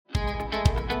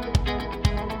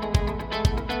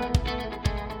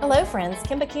Hello, friends.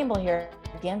 Kimba Campbell here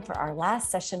again for our last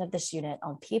session of this unit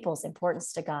on people's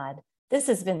importance to God. This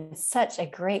has been such a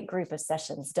great group of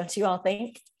sessions, don't you all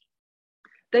think?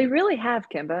 They really have,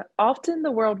 Kimba. Often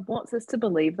the world wants us to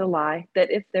believe the lie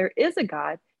that if there is a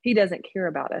God, he doesn't care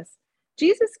about us.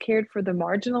 Jesus cared for the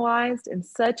marginalized in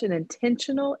such an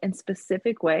intentional and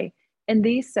specific way, and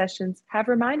these sessions have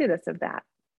reminded us of that.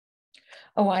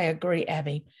 Oh, I agree,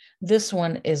 Abby. This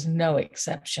one is no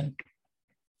exception.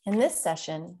 In this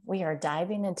session, we are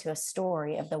diving into a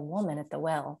story of the woman at the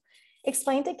well.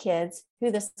 Explain to kids who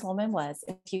this woman was,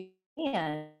 if you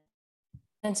can,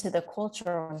 into the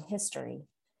culture and history.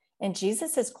 In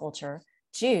Jesus's culture,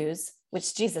 Jews,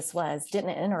 which Jesus was,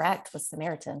 didn't interact with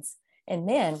Samaritans, and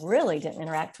men really didn't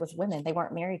interact with women they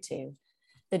weren't married to.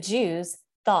 The Jews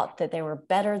thought that they were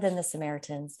better than the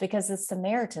Samaritans because the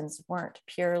Samaritans weren't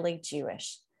purely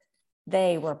Jewish.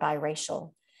 They were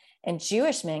biracial, and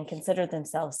Jewish men considered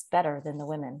themselves better than the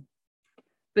women.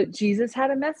 But Jesus had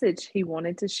a message he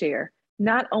wanted to share,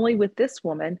 not only with this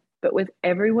woman, but with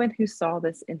everyone who saw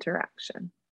this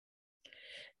interaction.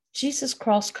 Jesus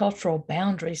crossed cultural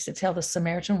boundaries to tell the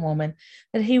Samaritan woman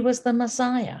that he was the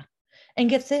Messiah. And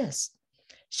get this,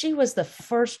 she was the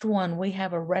first one we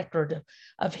have a record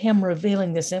of him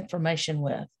revealing this information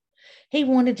with. He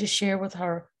wanted to share with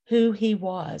her who he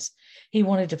was. He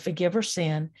wanted to forgive her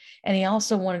sin, and he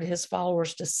also wanted his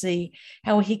followers to see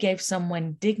how he gave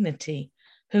someone dignity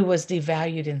who was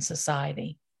devalued in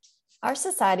society. Our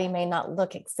society may not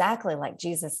look exactly like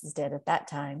Jesus's did at that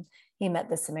time. He met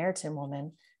the Samaritan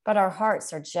woman, but our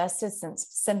hearts are just as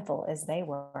sinful as they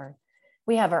were.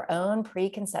 We have our own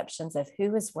preconceptions of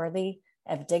who is worthy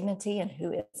of dignity and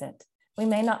who isn't. We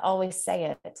may not always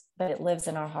say it, but it lives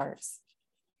in our hearts.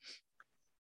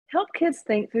 Help kids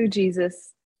think through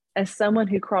Jesus as someone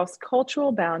who crossed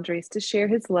cultural boundaries to share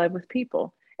his love with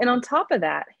people. And on top of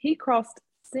that, he crossed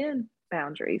sin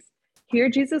boundaries. Here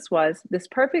Jesus was, this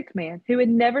perfect man who had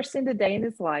never sinned a day in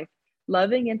his life,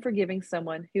 loving and forgiving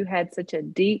someone who had such a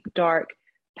deep, dark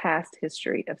past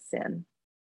history of sin.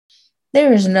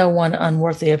 There is no one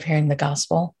unworthy of hearing the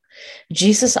gospel.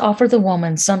 Jesus offered the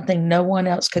woman something no one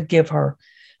else could give her,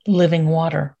 living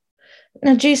water.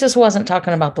 Now, Jesus wasn't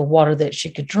talking about the water that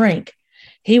she could drink.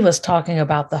 He was talking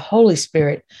about the Holy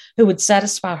Spirit who would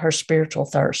satisfy her spiritual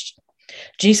thirst.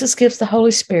 Jesus gives the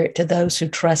Holy Spirit to those who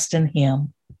trust in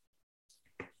him.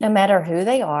 No matter who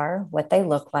they are, what they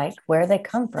look like, where they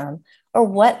come from, or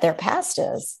what their past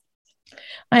is.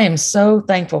 I am so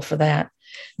thankful for that.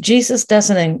 Jesus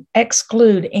doesn't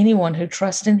exclude anyone who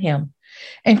trusts in him.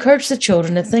 Encourage the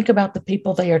children to think about the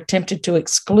people they are tempted to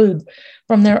exclude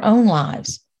from their own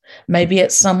lives. Maybe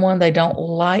it's someone they don't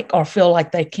like or feel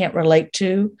like they can't relate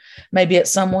to. Maybe it's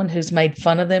someone who's made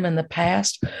fun of them in the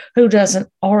past,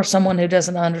 or someone who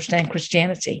doesn't understand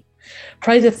Christianity.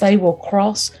 Pray that they will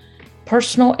cross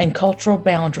personal and cultural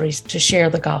boundaries to share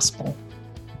the gospel.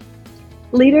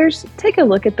 Leaders, take a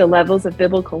look at the levels of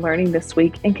biblical learning this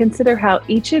week and consider how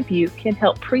each of you can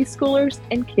help preschoolers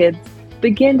and kids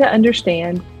begin to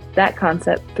understand that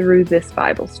concept through this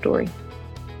Bible story.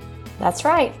 That's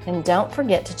right. And don't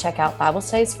forget to check out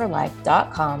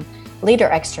BibleStudiesForLife.com, Leader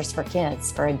Extras for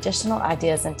Kids, for additional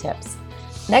ideas and tips.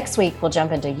 Next week, we'll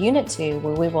jump into Unit 2,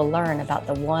 where we will learn about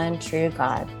the one true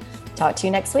God. Talk to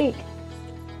you next week.